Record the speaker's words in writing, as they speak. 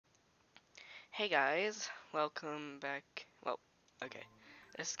Hey guys, welcome back. Well, okay,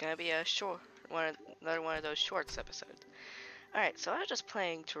 this is gonna be a another one of those shorts episodes. Alright, so I was just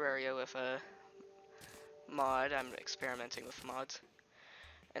playing Terraria with a mod. I'm experimenting with mods,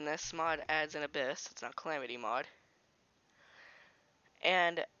 and this mod adds an abyss. It's not Calamity mod,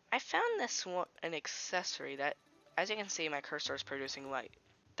 and I found an accessory that, as you can see, my cursor is producing light.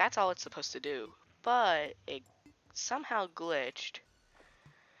 That's all it's supposed to do, but it somehow glitched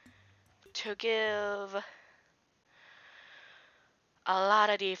to give a lot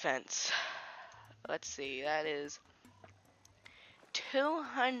of defense. Let's see, that is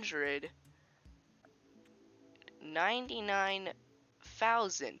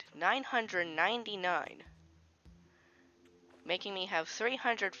 299,999, making me have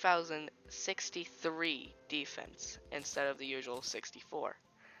 300,063 defense instead of the usual 64.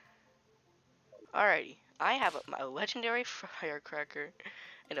 Alrighty, I have a legendary firecracker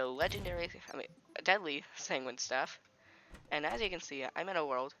and a deadly sanguine staff, and as you can see, I'm in a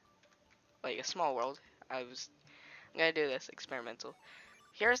world, like a small world. I'm gonna do this experimental.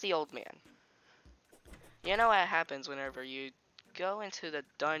 Here's the old man. You know what happens whenever you go into the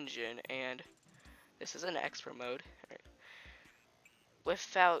dungeon, and this is an expert mode, right,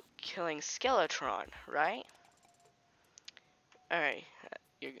 without killing Skeletron, right? Alright,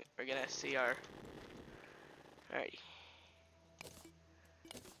 we're gonna see our... Alright.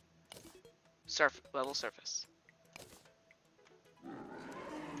 Level surface.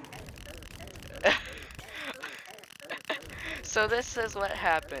 So this is what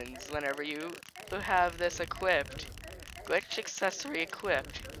happens whenever you have this equipped. Glitch accessory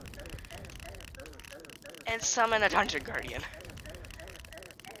equipped. And summon a Dungeon Guardian.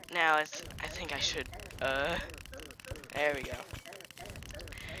 Now I think I should, there we go.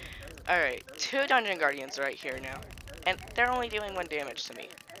 Alright, 2 Dungeon Guardians right here now. And they're only doing 1 damage to me,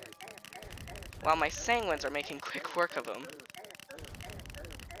 while my Sanguines are making quick work of them.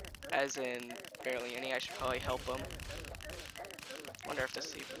 As in, barely any. I should probably help them. Wonder if this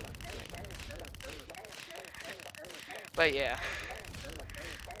is even... But yeah.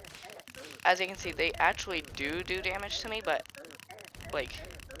 As you can see, they actually do damage to me, but, like,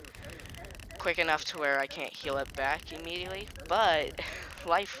 quick enough to where I can't heal it back immediately. But,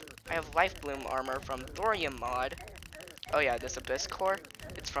 I have Life Bloom armor from Terrarian mod. Oh yeah, this Abyss Core.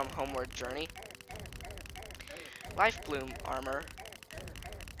 It's from Homeward Journey. Life Bloom armor,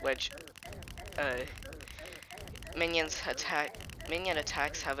 which minion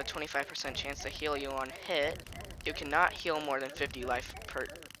attacks have a 25% chance to heal you on hit. You cannot heal more than 50 life per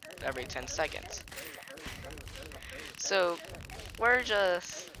every 10 seconds. So we're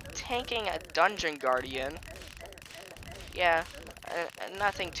just tanking a Dungeon Guardian. Yeah,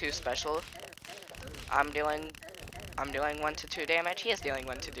 nothing too special. I'm dealing 1 to 2 damage. He is dealing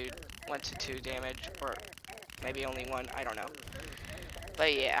 1 to 2 damage, or maybe only 1. I don't know.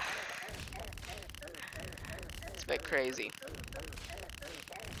 But yeah, it's a bit crazy.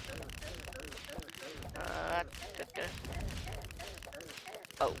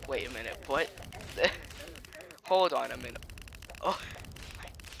 Oh, wait a minute. What? Hold on a minute. Oh.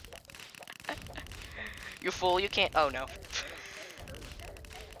 You fool, you can't. Oh no.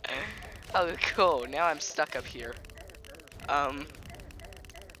 Oh, cool. Now I'm stuck up here.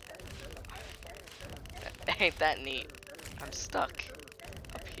 Ain't that neat? I'm stuck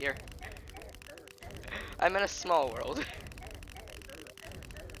up here. I'm in a small world.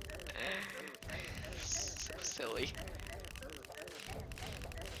 So silly.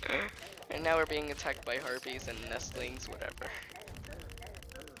 And now we're being attacked by harpies and nestlings, whatever.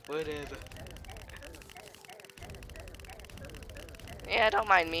 Whatever. Yeah, don't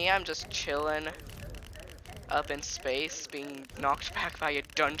mind me, I'm just chilling up in space, being knocked back by a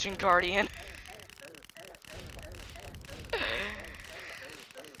Dungeon Guardian.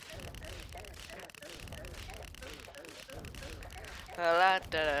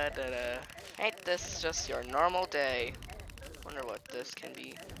 Ain't this just your normal day? Wonder what this can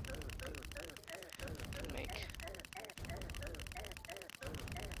be. Make.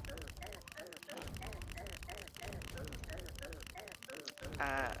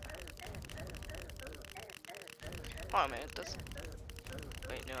 Oh man, it does.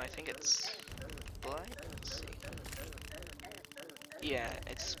 Wait, no, I think it's blight. Let's see. Yeah,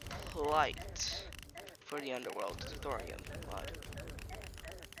 it's plight for the underworld Terrarian mod.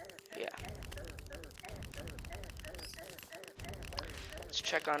 Yeah. Let's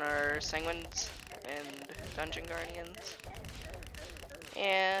check on our Sanguines and Dungeon Guardians.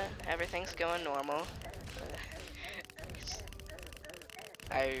 Yeah, everything's going normal.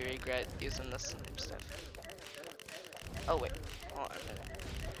 I regret using this stuff. Oh wait, hold on a minute.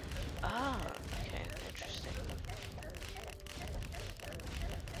 Ah,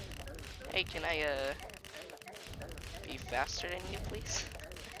 Hey, can I, be faster than you, please?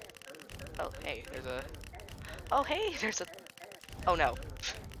 Oh, hey, there's a... Oh, hey, there's a... Oh, no.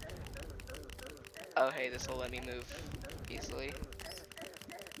 Oh, hey, this will let me move easily.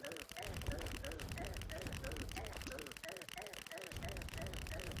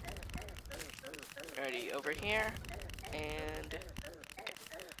 Alrighty, over here, and... Okay,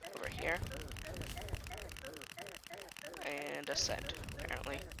 over here. And ascend,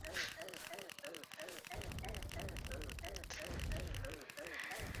 apparently.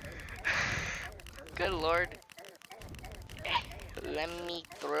 Good lord. Let me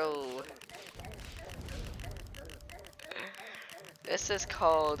through. This is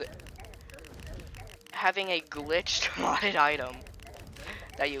called having a glitched modded item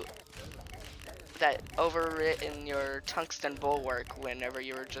that overwritten your tungsten bulwark whenever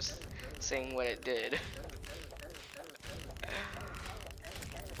you were just seeing what it did.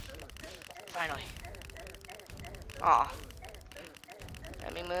 Finally. Aw.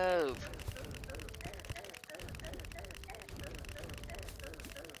 Let me move.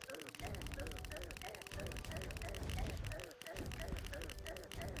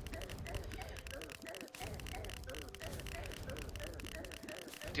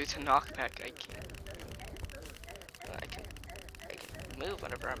 Due to knockback, I can't. I can move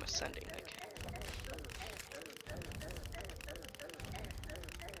whenever I'm ascending. Okay.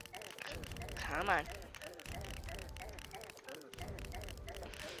 Come on.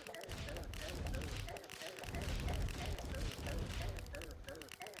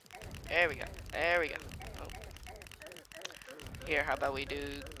 There we go. There we go. Oh. Here, how about we do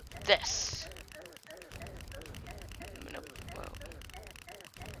this? Nope. Whoa.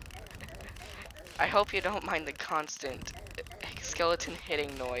 I hope you don't mind the constant skeleton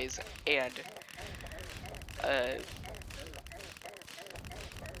hitting noise and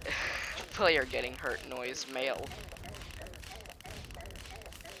player getting hurt noise male.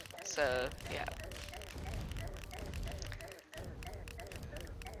 So yeah.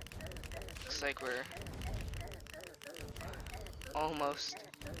 Looks like we're almost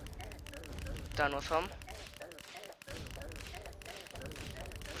done with them.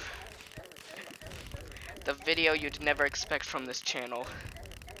 The video you'd never expect from this channel.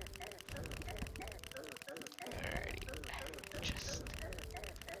 Alrighty. Just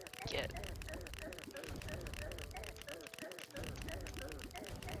get...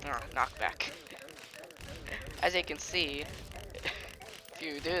 knockback. As you can see, if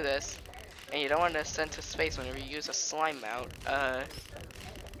you do this, and you don't want to ascend to space whenever you use a slime mount,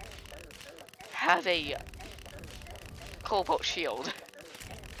 have a cobalt shield.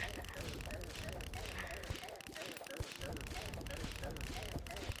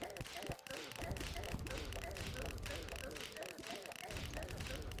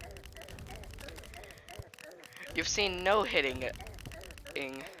 You've seen no hitting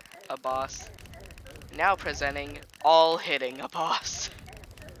a boss. Now presenting all hitting a boss.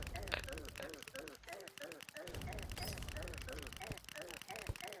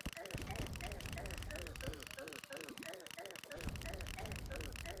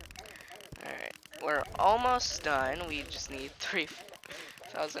 Alright, we're almost done. We just need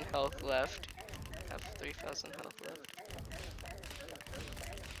 3,000 health left. Have 3,000 health left.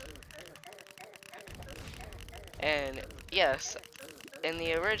 And yes, in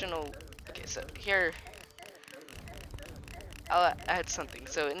the original, okay, so here, I'll add something.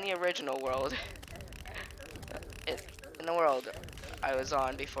 So in the original world, in the world I was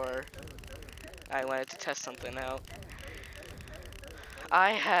on before I wanted to test something out,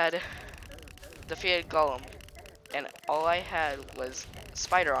 I had defeated Golem, and all I had was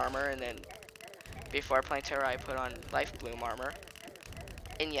spider armor, and then before playing Terra I put on life bloom armor.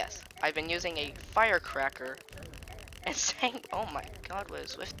 And yes, I've been using a firecracker and saying, oh my god, what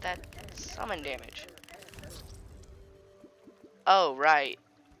is with that summon damage? Oh, right.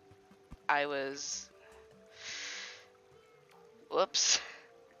 I was... Whoops.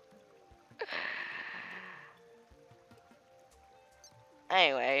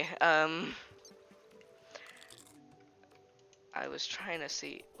 Anyway, I was trying to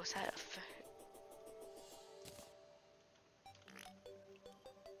see, was that a...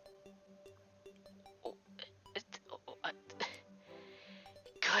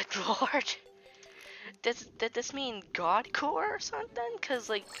 Good lord. Did this mean God core or something? Cause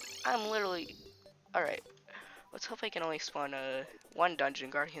like, I'm literally... Alright, let's hope I can only spawn one dungeon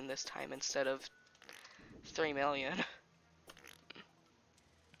guardian this time instead of 3 million.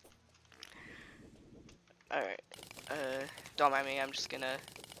 Alright, don't mind me, I'm just gonna...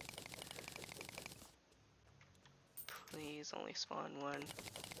 Please only spawn one.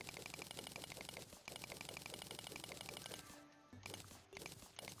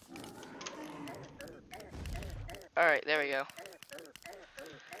 Alright, there we go.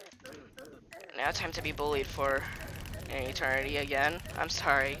 Now time to be bullied for an eternity again. I'm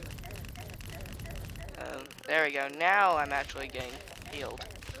sorry. There we go. Now I'm actually getting healed.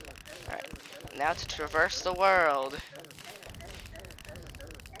 Alright. Now to traverse the world.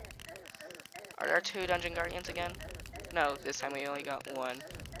 Are there 2 dungeon guardians again? No, this time we only got 1.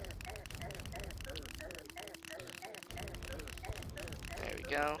 There we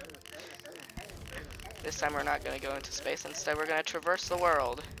go. This time we're not going to go into space. Instead, we're going to traverse the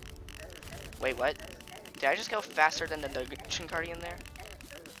world. Wait, what? Did I just go faster than the dungeon guardian there?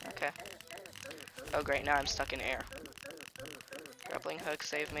 Okay. Oh, great. Now I'm stuck in air. Grappling hook,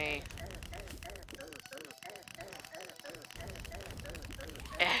 save me.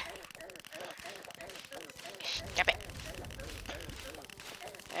 Stop it.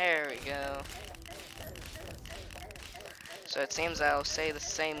 There we go. So it seems I'll stay the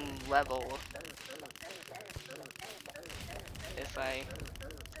same level if I...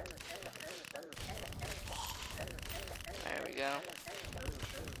 There we go.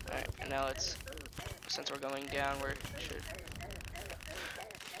 Alright, now it's... Since we're going down, we should...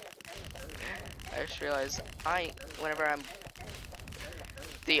 I just realized whenever I'm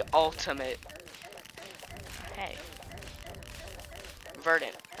the ultimate... Hey.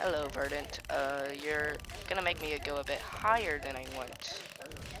 Verdant. Hello, Verdant. You're gonna make me go a bit higher than I want.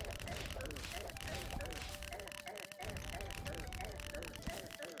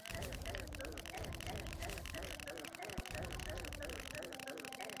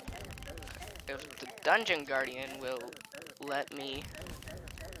 If the Dungeon Guardian will let me...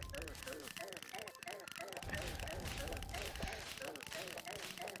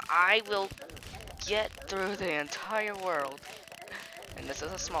 I will get through the entire world. And this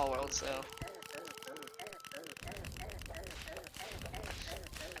is a small world, so...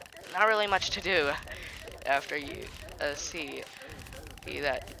 Not really much to do after you see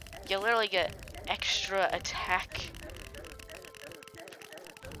that. You literally get extra attack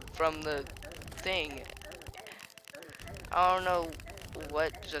from the thing. I don't know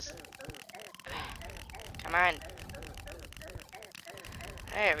what just... Come on.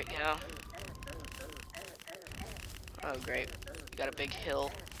 There we go. Oh, great. We got a big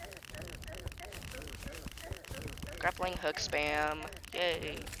hill. Grappling hook spam.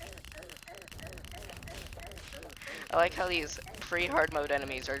 Yay. I like how these pre-hard mode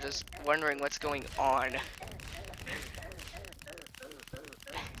enemies are just wondering what's going on.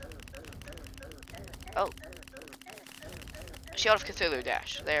 Oh. Shield of Cthulhu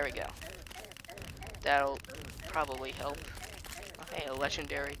dash. There we go. That'll probably help. Oh, hey, a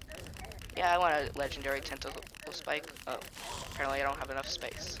legendary. Yeah, I want a legendary tentacle spike. Oh, apparently I don't have enough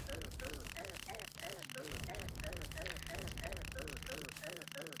space.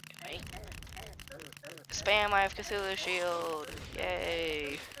 Okay. Spam, I have Cthulhu shield.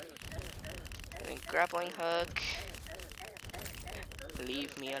 Yay. And grappling hook.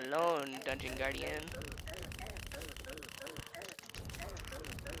 Leave me alone, Dungeon Guardian.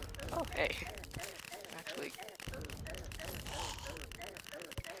 Oh, hey. Actually...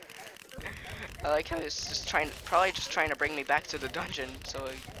 I like how it's just probably just trying to bring me back to the dungeon so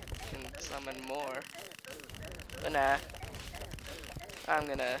I can summon more. But nah. I'm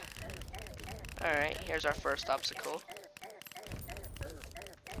gonna... Alright, here's our first obstacle.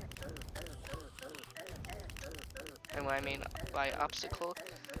 And what I mean by obstacle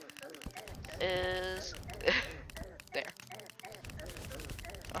is... there.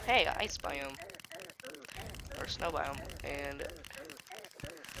 Oh hey, ice biome. Or snow biome. And...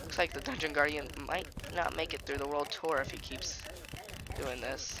 Looks like the Dungeon Guardian might not make it through the world tour if he keeps doing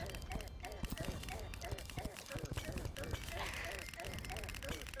this.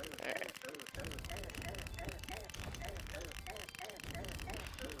 Alright.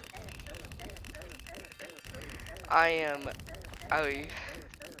 I am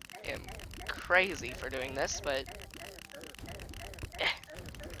crazy for doing this, but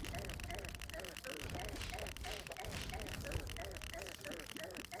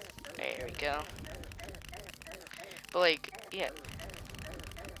there we go. But like, yeah,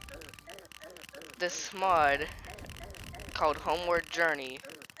 this mod called Homeward Journey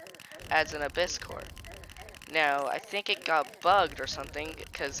adds an abyss core. Now, I think it got bugged or something,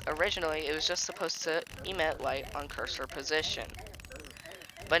 because originally it was just supposed to emit light on cursor position.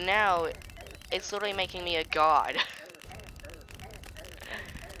 But now, it's literally making me a god.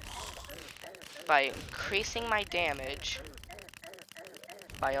 By increasing my damage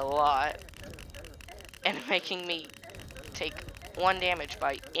by a lot, and making me take 1 damage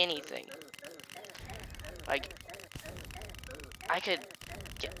by anything. Like, I could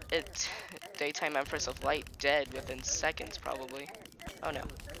get it Daytime Empress of Light dead within seconds, probably. Oh no.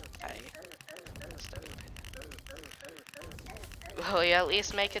 I... Will he at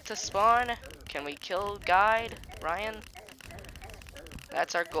least make it to spawn? Can we kill Guide? Ryan?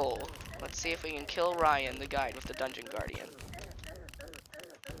 That's our goal. Let's see if we can kill Ryan, the guide, with the Dungeon Guardian.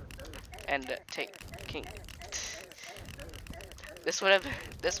 And take King. This wouldn't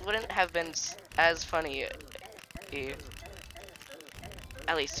have been as funny,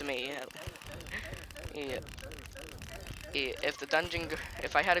 at least to me, if the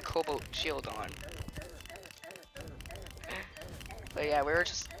if I had a Cobalt shield on. But yeah, we were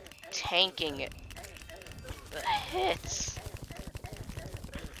just tanking it. The hits.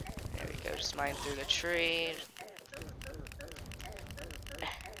 There we go. Just mine through the tree.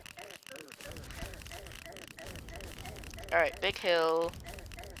 Alright, big hill.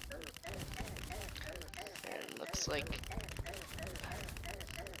 And looks like...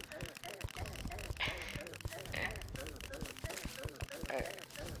 Alright.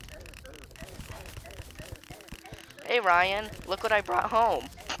 Hey Ryan, look what I brought home.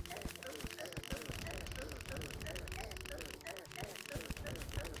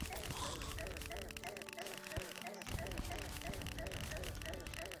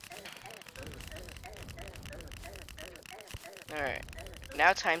 Alright,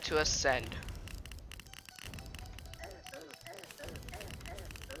 now time to ascend.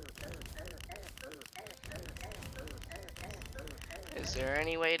 Is there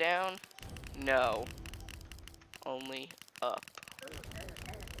any way down? No. Only up.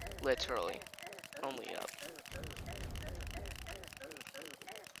 Literally. Only up.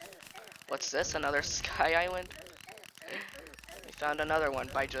 What's this? Another sky island? We found another one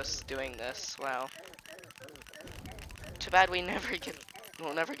by just doing this. Wow. Too bad we'll never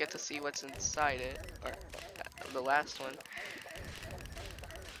get to see what's inside it. Or the last one.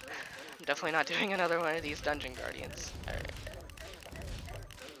 I'm definitely not doing another one of these Dungeon Guardians. Alright.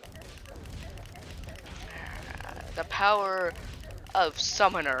 The power of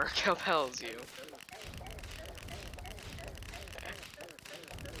Summoner compels you.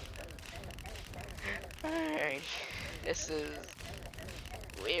 Alright. This is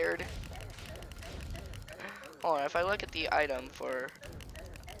weird. Oh, if I look at the item for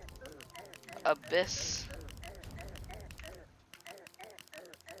Abyss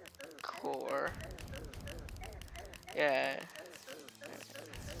Core, yeah,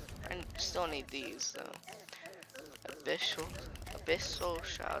 I still need these though. Abyssal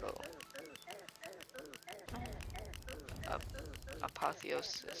Shadow,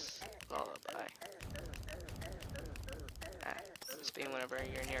 Apotheosis Lullaby. Must be whenever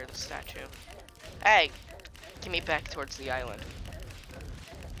you're near the statue. Hey! Get me back towards the island.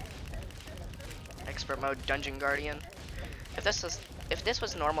 Expert mode Dungeon Guardian. If this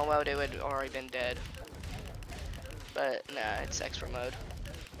was normal mode, it would already been dead. But nah, it's expert mode.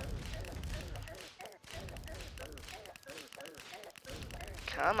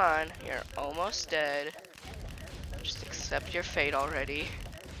 Come on, you're almost dead. Just accept your fate already.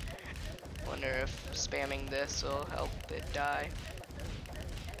 Wonder if spamming this will help it die.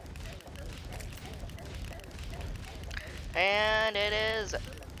 And it is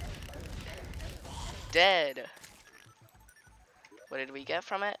dead. What did we get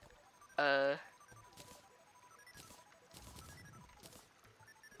from it?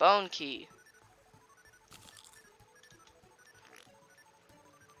 Bone key.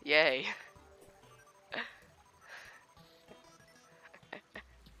 Yay.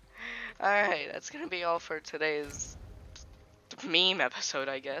 Alright, that's gonna be all for today's meme episode,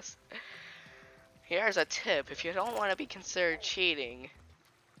 I guess. Here's a tip: if you don't want to be considered cheating,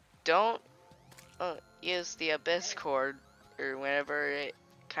 don't use the Abyss Cord or whenever it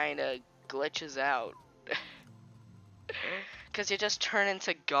kind of glitches out. Because you just turn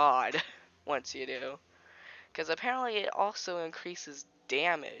into God once you do. Because apparently it also increases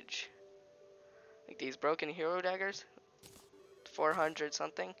damage. Like these broken hero daggers, 400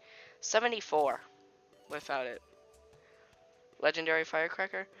 something, 74 without it. Legendary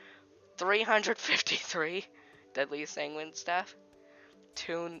firecracker, 353. Deadly sanguine staff,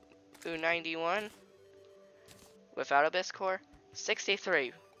 291 without abyss core,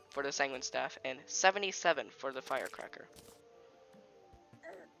 63 for the sanguine staff, and 77 for the firecracker.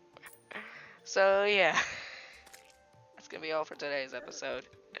 So yeah, that's gonna be all for today's episode.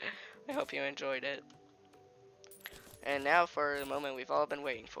 I hope you enjoyed it. And now for the moment we've all been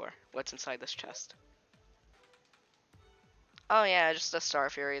waiting for. What's inside this chest? Oh yeah, just a Star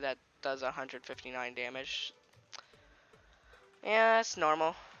Fury that does 159 damage. Yeah, it's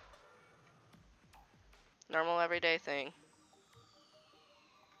normal. Normal everyday thing.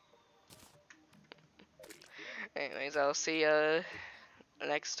 Anyways, I'll see ya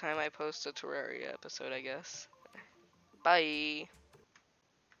next time I post a Terraria episode, I guess. Bye!